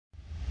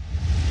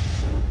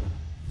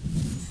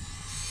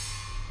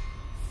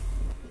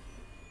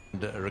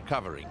and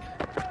recovering.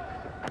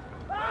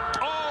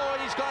 Oh,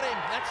 he's got him.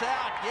 That's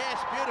out.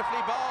 Yes,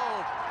 beautifully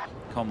bowled.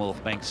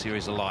 Commonwealth Bank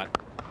Series alight.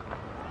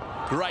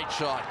 Great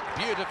shot.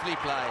 Beautifully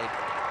played.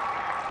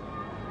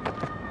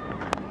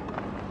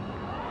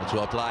 That's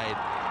well played.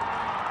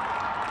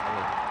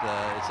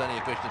 It's only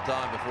a question of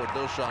time before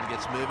Dilshan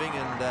gets moving,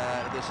 and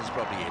this is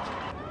probably it.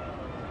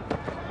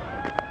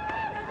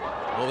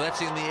 Well,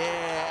 that's in the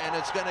air, and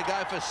it's going to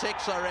go for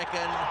 6, I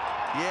reckon.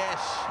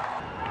 Yes.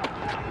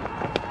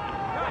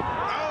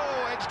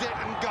 Oh, edged it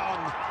and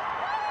gone.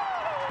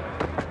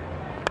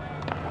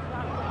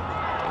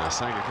 Now,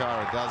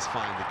 Sangakkara does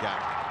find the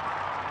gap.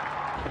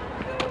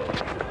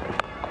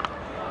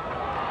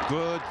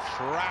 Good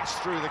thrash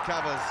through the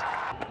covers.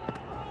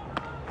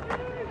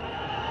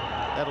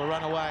 That'll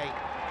run away.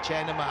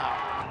 Chandimal.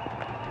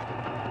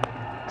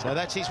 So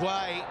that's his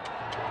way.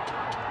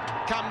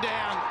 Come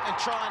down and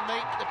try and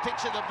meet the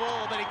pitch of the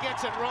ball, but he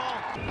gets it wrong.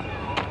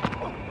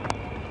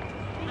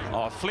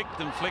 Oh, flicked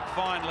and flicked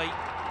finally.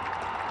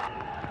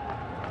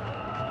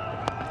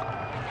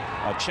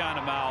 Oh,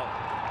 Chandimal.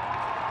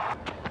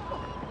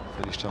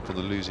 Finished up on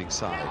the losing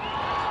side.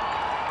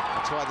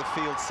 That's why the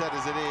field's set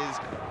as it is.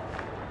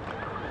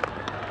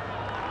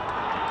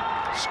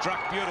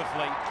 Struck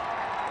beautifully.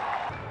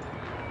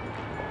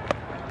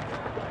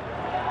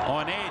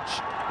 On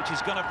edge, which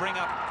is going to bring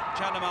up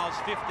Chandimal's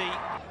 50.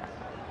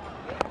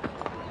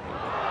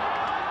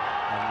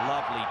 A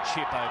lovely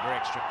chip over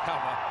extra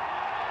cover.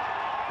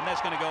 And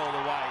that's going to go all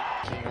the way.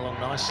 King along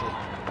nicely.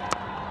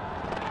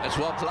 It's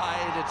well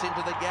played. It's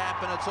into the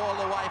gap, and it's all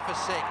the way for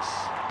 6.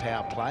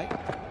 Power play.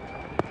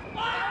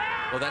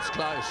 Well, that's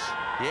close.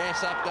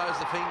 Yes, up goes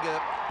the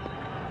finger.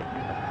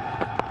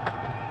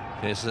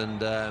 Yes,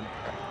 and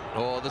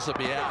oh, this will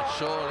be out,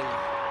 surely.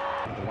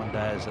 The one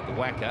day is at the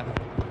whacker.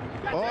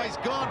 Oh, he's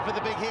gone for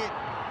the big hit.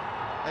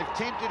 They've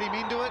tempted him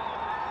into it.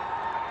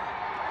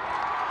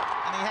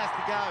 And he has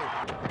to go.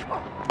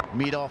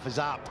 Mid-off is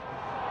up.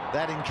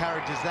 That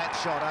encourages that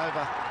shot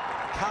over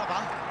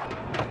cover.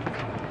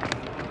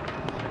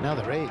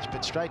 Another edge,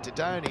 but straight to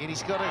Dhoni, and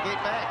he's got to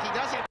get back. He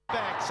does get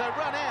back, so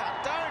run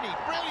out. Dhoni,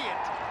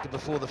 brilliant.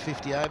 Before the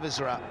 50 overs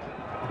are up.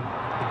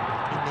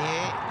 In the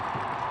air.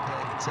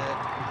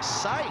 And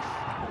safe.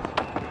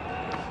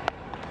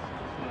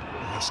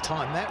 He's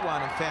timed that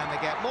one and found the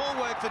gap. More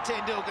work for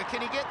Tendulkar.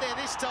 Can he get there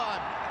this time?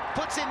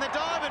 Puts in the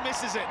dive and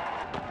misses it.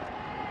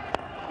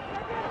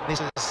 This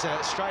is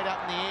straight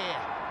up in the air.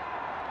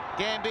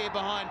 Gambhir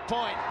behind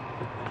point.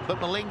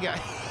 But Malinga,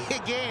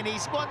 again,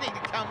 he's wanting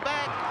to come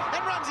back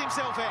and runs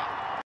himself out.